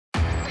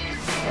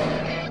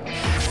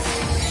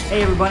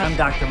Hey everybody, I'm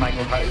Dr.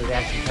 Michael Hartley with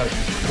Action Coach.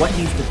 What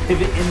needs to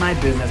pivot in my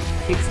business,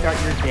 kickstart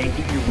your day,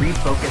 get you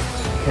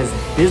refocused,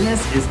 because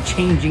business is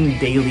changing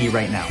daily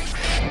right now.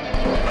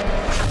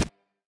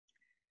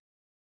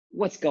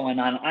 What's going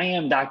on? I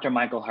am Dr.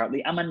 Michael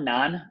Hartley. I'm a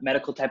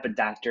non-medical type of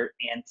doctor,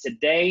 and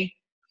today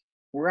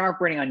we're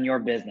operating on your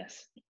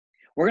business.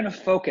 We're going to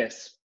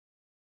focus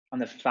on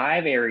the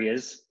 5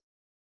 areas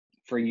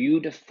for you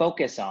to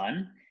focus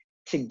on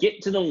to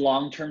get to the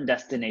long-term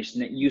destination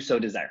that you so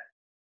desire.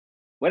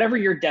 Whatever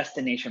your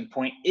destination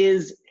point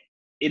is,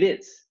 it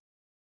is.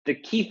 The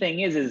key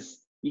thing is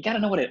you got to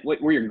know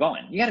where you're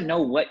going. You got to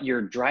know what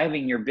you're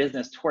driving your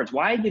business towards.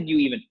 Why did you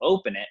even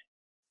open it?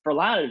 For a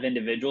lot of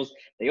individuals,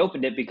 they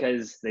opened it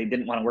because they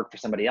didn't want to work for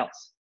somebody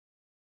else.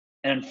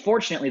 And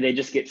unfortunately, they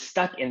just get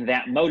stuck in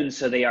that mode. And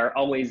so they are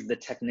always the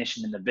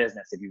technician in the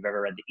business. If you've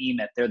ever read the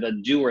E-Myth, they're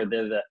the doer.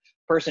 They're the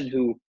person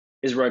who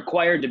is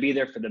required to be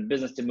there for the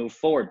business to move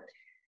forward.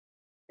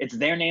 It's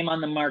their name on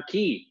the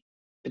marquee.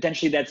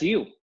 Potentially that's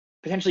you.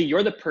 Potentially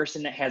you're the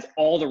person that has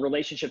all the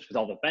relationships with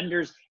all the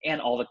vendors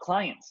and all the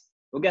clients.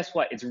 Well, guess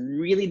what? It's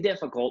really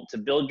difficult to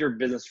build your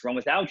business from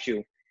without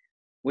you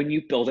when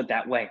you build it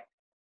that way.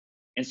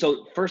 And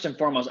so first and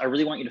foremost, I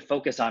really want you to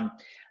focus on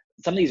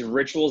some of these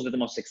rituals that the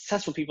most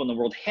successful people in the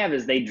world have.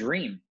 Is they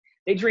dream.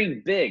 They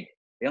dream big.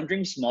 They don't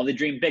dream small, they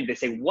dream big. They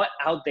say, what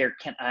out there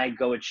can I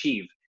go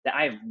achieve that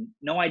I have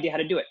no idea how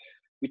to do it?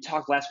 We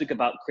talked last week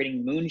about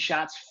creating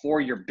moonshots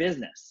for your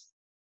business.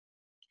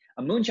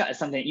 A moonshot is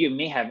something that you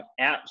may have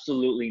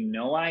absolutely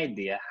no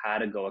idea how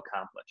to go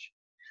accomplish.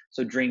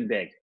 So dream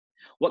big.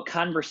 What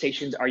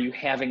conversations are you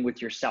having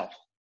with yourself?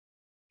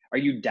 Are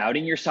you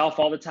doubting yourself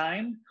all the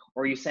time?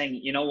 Or are you saying,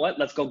 you know what,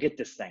 let's go get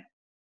this thing?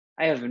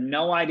 I have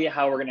no idea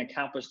how we're going to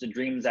accomplish the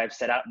dreams I've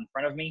set out in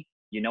front of me.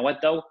 You know what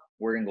though?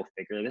 We're going to go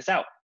figure this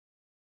out.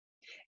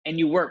 And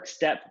you work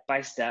step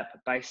by step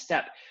by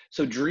step.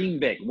 So dream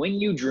big. When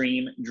you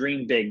dream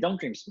big. Don't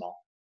dream small.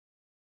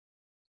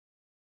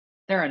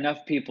 There are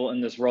enough people in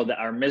this world that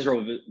are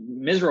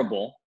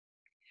miserable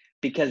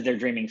because they're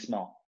dreaming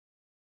small.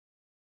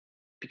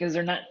 Because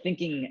they're not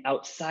thinking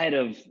outside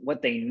of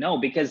what they know,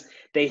 because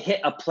they hit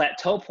a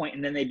plateau point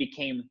and then they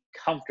became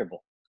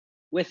comfortable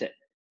with it.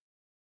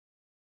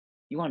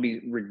 You want to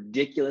be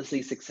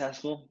ridiculously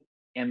successful.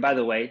 And by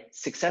the way,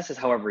 success is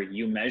however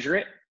you measure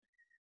it.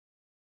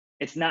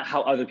 It's not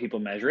how other people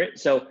measure it.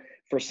 So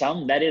for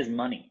some, that is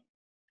money.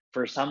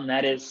 For some,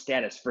 that is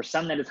status. For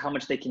some, that is how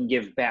much they can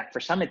give back.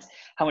 For some, it's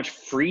how much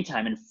free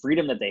time and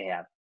freedom that they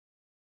have.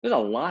 There's a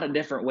lot of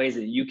different ways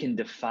that you can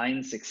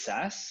define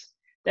success.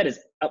 That is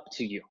up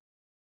to you.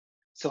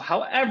 So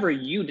however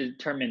you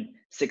determine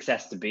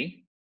success to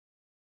be,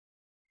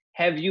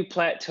 have you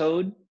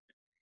plateaued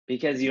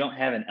because you don't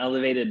have an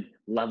elevated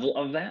level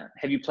of that?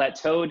 Have you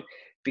plateaued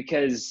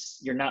because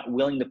you're not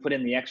willing to put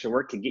in the extra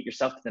work to get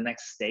yourself to the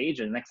next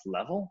stage or the next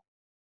level?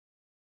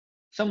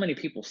 So many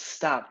people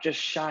stop just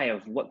shy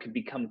of what could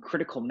become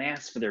critical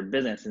mass for their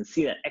business and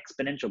see that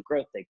exponential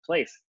growth take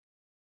place.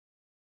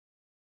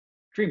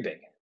 Dream big.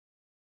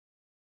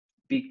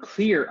 Be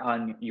clear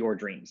on your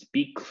dreams.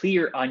 Be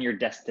clear on your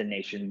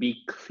destination.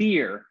 Be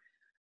clear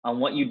on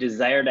what you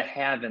desire to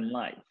have in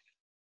life.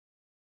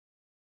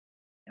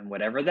 And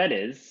whatever that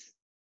is,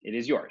 it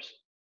is yours.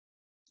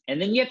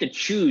 And then you have to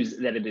choose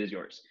that it is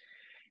yours.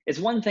 It's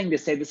one thing to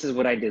say, this is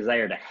what I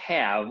desire to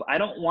have. I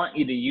don't want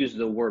you to use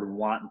the word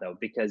want though,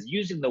 because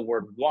using the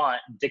word want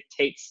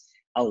dictates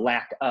a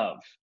lack of.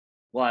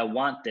 Well, I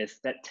want this.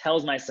 That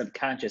tells my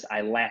subconscious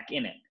I lack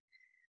in it.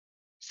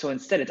 So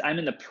instead, I'm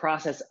in the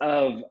process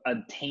of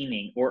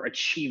obtaining or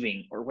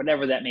achieving or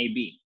whatever that may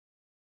be.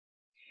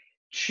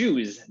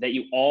 Choose that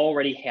you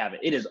already have it.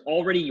 It is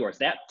already yours.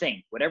 That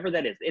thing, whatever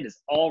that is, it is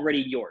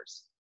already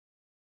yours.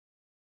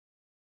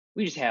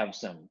 We just have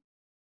some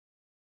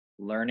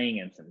learning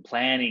and some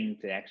planning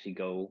to actually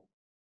go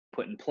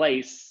put in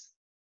place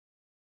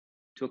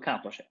to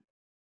accomplish it.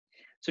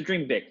 So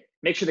dream big.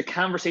 Make sure the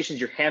conversations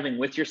you're having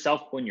with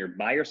yourself when you're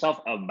by yourself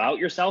about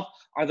yourself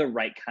are the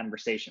right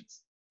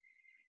conversations.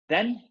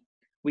 Then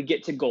we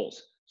get to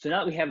goals. So now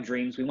that we have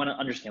dreams, we want to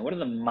understand what are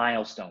the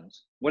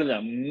milestones? What are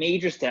the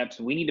major steps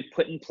we need to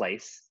put in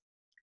place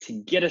to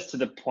get us to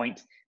the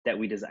point that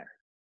we desire?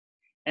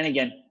 And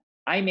again,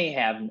 I may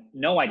have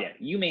no idea.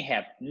 You may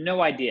have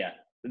no idea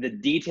the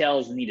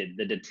details needed,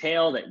 the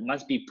detail that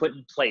must be put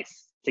in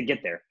place to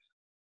get there.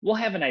 We'll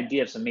have an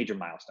idea of some major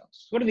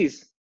milestones. What do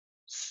these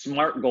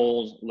SMART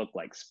goals look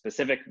like?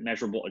 Specific,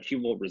 measurable,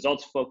 achievable,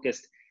 results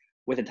focused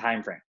with a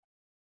time frame.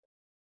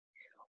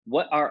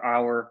 What are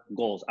our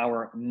goals,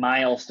 our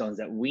milestones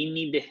that we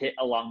need to hit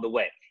along the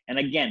way? And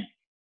again,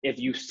 if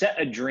you set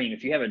a dream,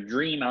 if you have a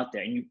dream out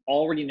there and you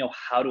already know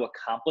how to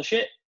accomplish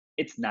it,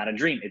 it's not a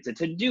dream, it's a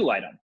to-do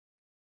item.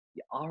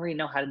 You already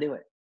know how to do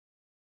it.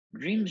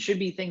 Dreams should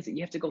be things that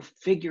you have to go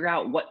figure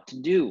out what to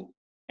do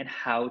and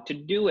how to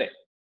do it.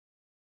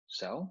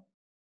 So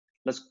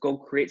let's go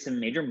create some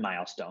major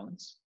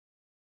milestones.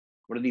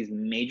 What are these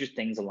major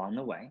things along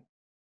the way?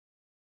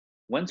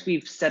 Once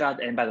we've set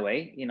out, and by the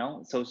way,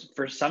 so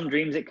for some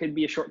dreams, it could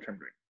be a short-term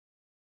dream,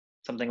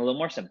 something a little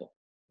more simple.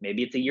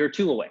 Maybe it's a year or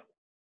two away.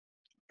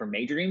 For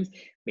major dreams,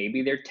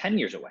 maybe they're 10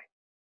 years away.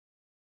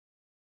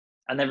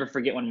 I'll never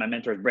forget when my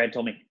mentors, Brad,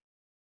 told me,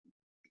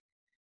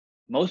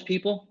 most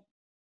people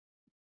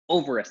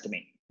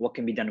overestimate what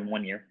can be done in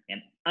 1 year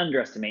and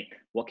underestimate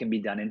what can be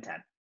done in 10.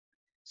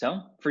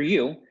 So for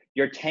you,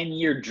 your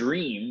 10-year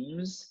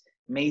dreams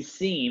may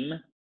seem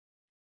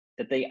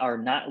that they are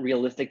not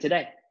realistic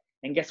today.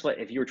 And guess what?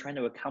 If you were trying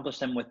to accomplish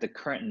them with the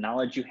current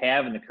knowledge you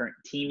have and the current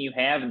team you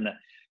have and the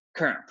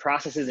current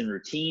processes and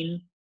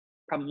routine,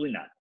 probably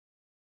not.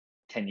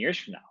 10 years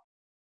from now,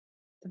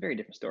 it's a very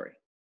different story.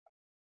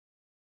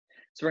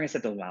 So we're going to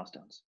set those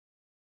milestones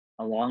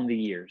along the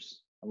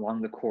years,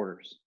 along the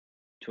quarters,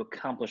 to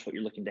accomplish what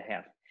you're looking to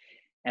have.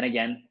 And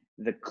again,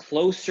 the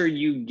closer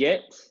you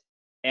get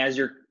as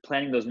you're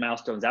planning those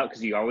milestones out,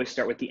 because you always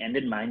start with the end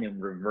in mind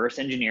and reverse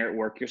engineer it,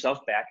 work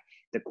yourself back,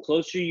 the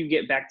closer you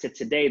get back to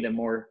today, the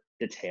more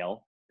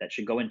detail that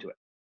should go into it.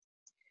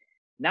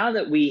 Now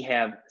that we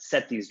have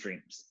set these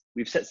dreams,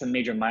 we've set some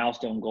major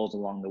milestone goals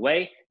along the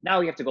way, now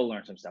we have to go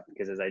learn some stuff,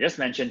 because as I just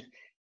mentioned,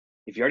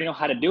 if you already know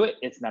how to do it,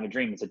 it's not a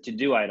dream, it's a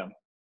to-do item.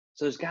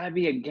 So there's got to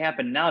be a gap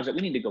in knowledge that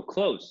we need to go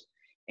close.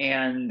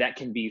 And that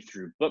can be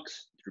through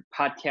books, through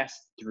podcasts,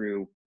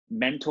 through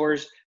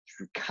mentors,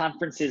 through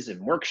conferences and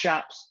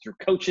workshops, through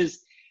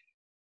coaches,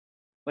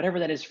 whatever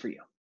that is for you.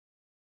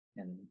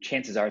 And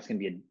chances are it's going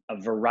to be a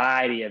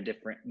variety of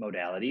different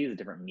modalities,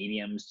 different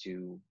mediums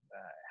to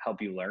help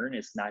you learn.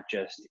 It's not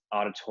just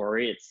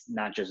auditory, it's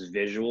not just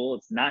visual,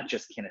 it's not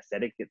just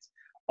kinesthetic, it's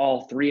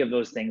all three of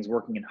those things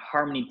working in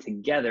harmony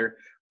together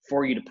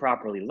for you to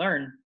properly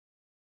learn.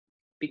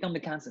 Become the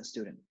constant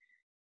student.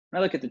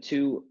 When I look at the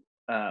two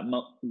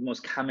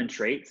most common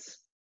traits,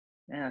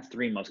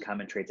 three most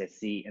common traits I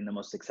see in the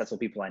most successful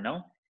people I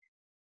know,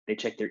 they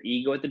check their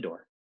ego at the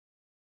door.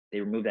 They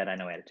remove that I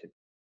know attitude.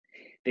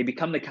 They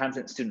become the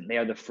constant student. They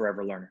are the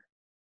forever learner.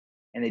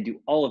 And they do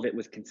all of it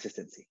with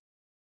consistency.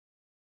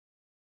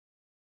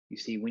 You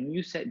see, when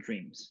you set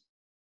dreams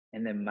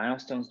and then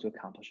milestones to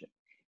accomplish it,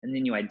 and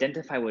then you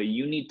identify what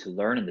you need to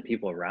learn and the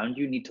people around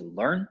you need to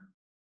learn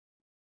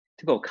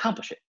to go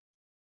accomplish it,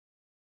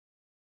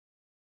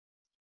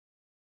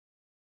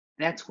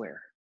 that's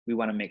where we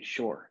want to make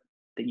sure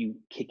that you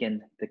kick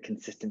in the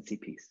consistency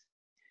piece.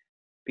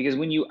 Because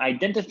when you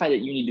identify that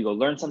you need to go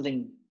learn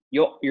something,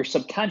 you're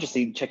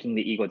subconsciously checking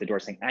the ego at the door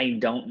saying, I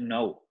don't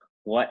know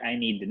what I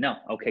need to know.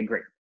 Okay,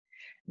 great.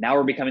 Now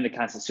we're becoming the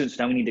constant students.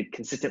 So now we need to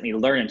consistently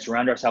learn and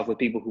surround ourselves with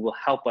people who will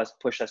help us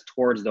push us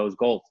towards those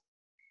goals.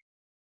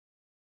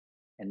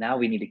 And now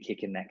we need to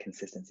kick in that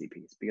consistency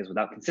piece, because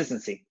without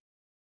consistency,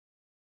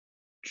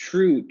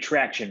 true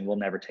traction will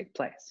never take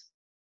place.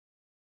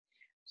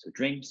 So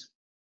dreams,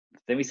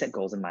 then we set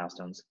goals and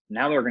milestones.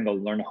 Now we're going to go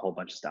learn a whole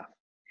bunch of stuff.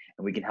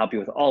 And we can help you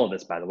with all of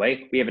this, by the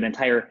way. We have an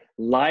entire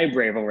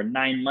library of over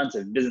 9 months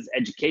of business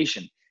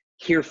education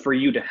here for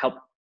you to help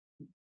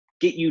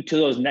get you to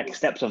those next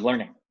steps of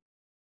learning.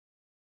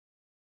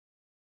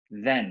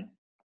 Then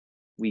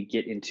we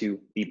get into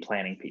the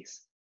planning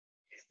piece.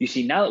 You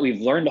see, now that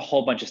we've learned a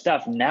whole bunch of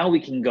stuff, now we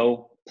can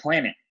go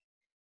plan it.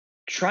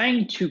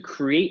 Trying to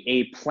create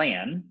a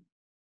plan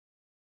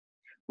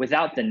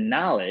without the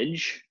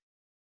knowledge,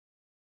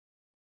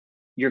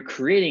 you're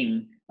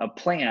creating a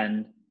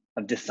plan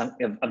of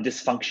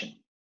dysfunction.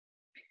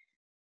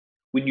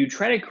 When you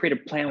try to create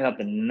a plan without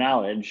the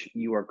knowledge,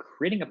 you are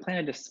creating a plan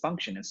of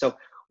dysfunction. And so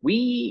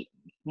we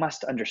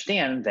must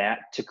understand that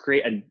to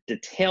create a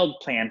detailed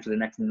plan for the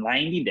next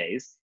 90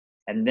 days,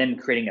 and then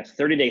creating a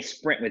 30-day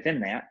sprint within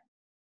that,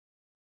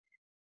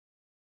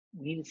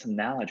 we need some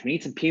knowledge. We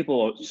need some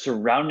people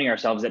surrounding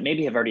ourselves that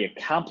maybe have already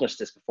accomplished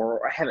this before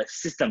or have a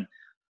system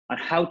on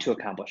how to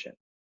accomplish it.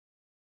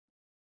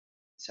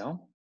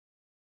 So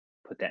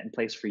put that in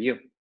place for you.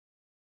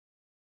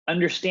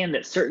 Understand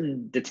that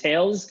certain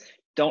details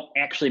don't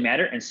actually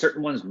matter and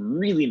certain ones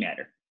really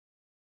matter.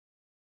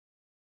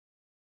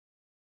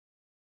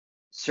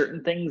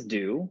 Certain things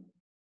do,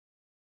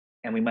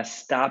 and we must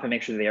stop and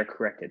make sure they are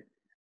corrected.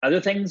 Other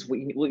things,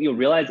 what you'll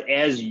realize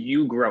as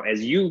you grow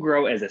as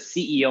a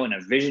CEO and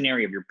a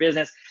visionary of your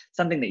business,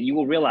 something that you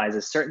will realize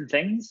is certain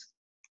things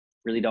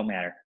really don't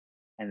matter,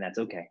 and that's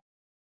okay.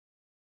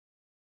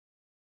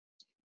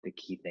 The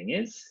key thing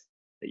is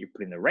that you're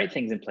putting the right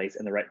things in place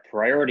and the right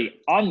priority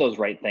on those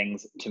right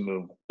things to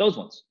move those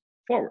ones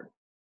forward.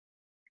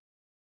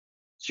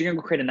 So you're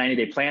gonna go create a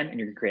 90-day plan, and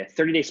you're gonna create a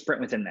 30-day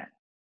sprint within that.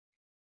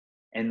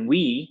 And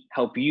we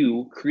help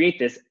you create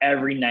this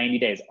every 90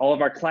 days. All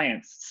of our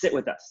clients sit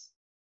with us,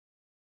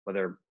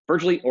 whether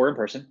virtually or in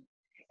person,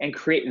 and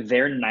create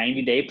their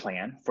 90-day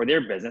plan for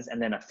their business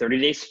and then a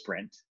 30-day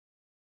sprint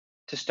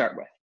to start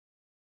with.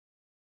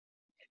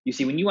 You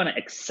see, when you want to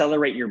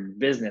accelerate your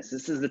business,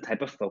 this is the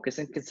type of focus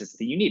and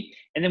consistency you need.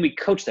 And then we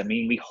coach them,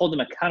 meaning we hold them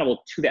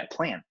accountable to that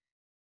plan.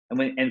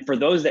 And for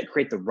those that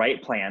create the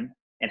right plan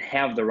and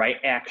have the right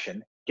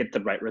action, get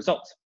the right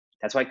results.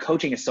 That's why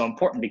coaching is so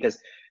important, because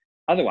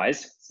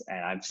otherwise,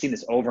 and I've seen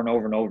this over and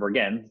over and over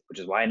again, which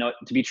is why I know it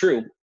to be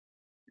true,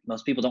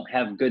 most people don't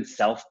have good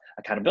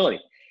self-accountability.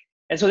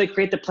 And so they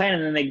create the plan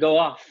and then they go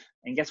off.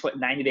 And guess what?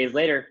 90 days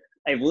later,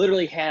 I've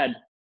literally had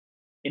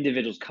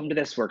individuals come to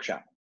this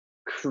workshop,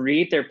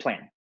 create their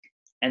plan,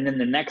 and then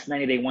the next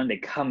 90-day one, they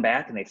come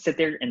back and they sit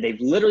there and they've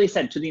literally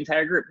said to the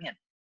entire group, man,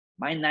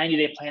 my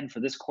 90-day plan for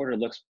this quarter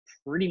looks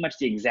pretty much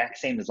the exact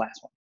same as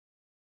last one.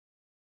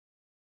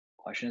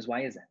 Question is,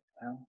 why is that?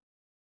 Well,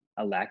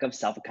 a lack of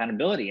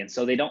self-accountability. And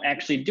so they don't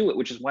actually do it,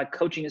 which is why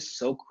coaching is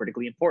so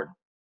critically important.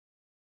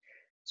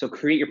 So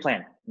create your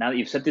plan. Now that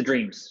you've set the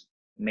dreams,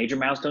 major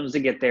milestones to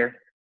get there,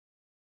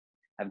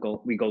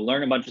 we go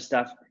learn a bunch of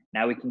stuff.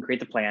 Now we can create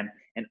the plan.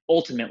 And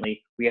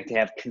ultimately, we have to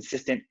have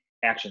consistent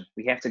action.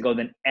 We have to go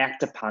then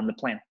act upon the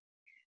plan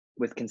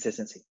with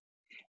consistency.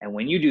 And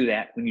when you do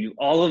that, when you do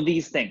all of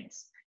these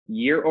things,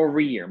 year over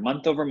year,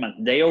 month over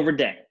month, day over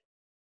day,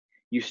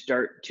 you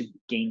start to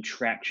gain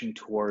traction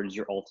towards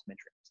your ultimate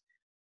dreams.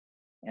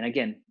 And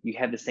again, you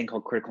have this thing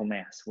called critical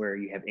mass, where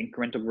you have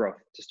incremental growth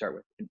to start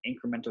with, an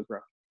incremental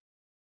growth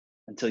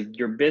until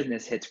your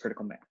business hits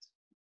critical mass.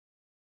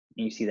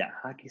 And you see that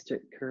hockey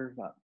stick curve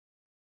up.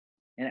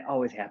 And it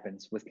always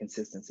happens with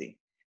consistency.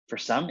 For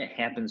some, it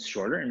happens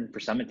shorter, and for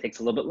some, it takes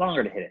a little bit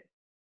longer to hit it.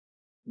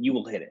 You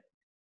will hit it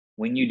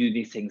when you do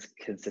these things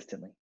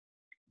consistently.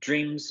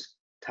 Dreams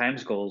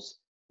times goals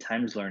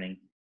times learning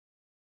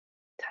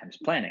times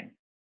planning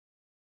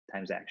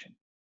times action.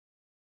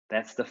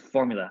 That's the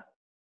formula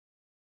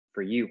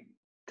for you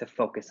to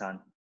focus on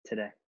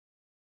today.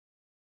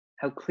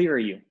 How clear are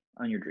you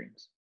on your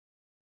dreams?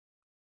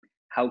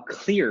 How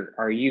clear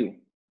are you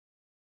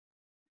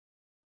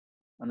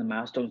on the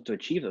milestones to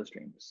achieve those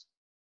dreams?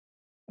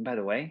 And by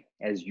the way,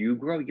 as you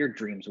grow, your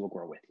dreams will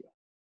grow with you.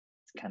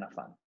 It's kind of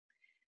fun.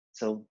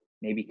 So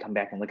maybe come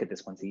back and look at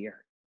this once a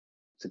year.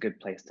 It's a good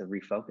place to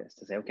refocus,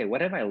 to say, okay,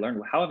 what have I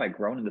learned? How have I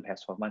grown in the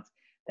past 12 months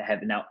that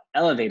have now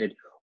elevated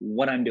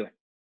what I'm doing?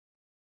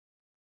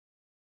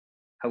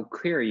 How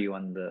clear are you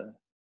on the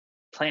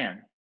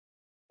plan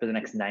for the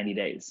next 90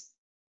 days?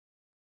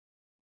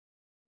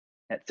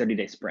 That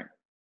 30-day sprint?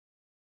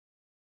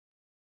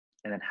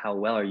 And then how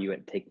well are you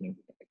at taking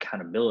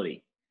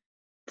accountability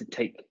to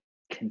take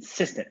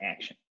consistent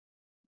action?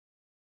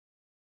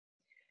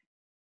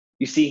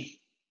 You see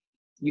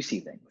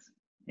things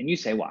and you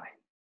say why,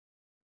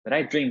 but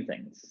I dream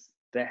things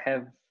that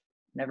have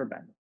never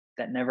been,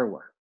 that never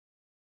were.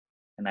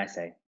 And I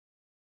say,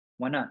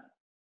 why not?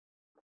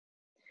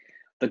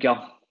 Look,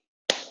 y'all,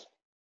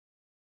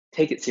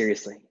 take it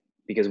seriously,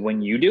 because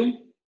when you do,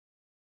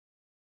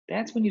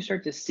 that's when you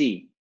start to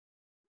see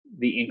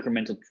the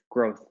incremental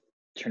growth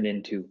turned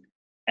into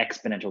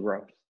exponential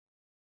growth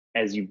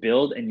as you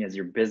build and as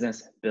your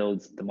business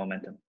builds the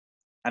momentum.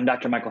 I'm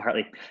Dr. Michael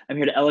Hartley. I'm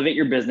here to elevate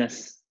your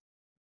business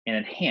and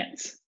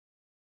enhance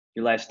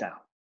your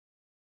lifestyle.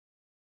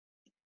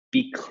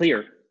 Be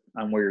clear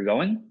on where you're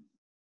going,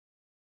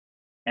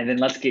 and then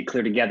let's get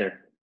clear together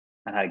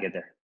on how to get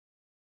there.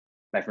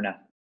 Bye for now.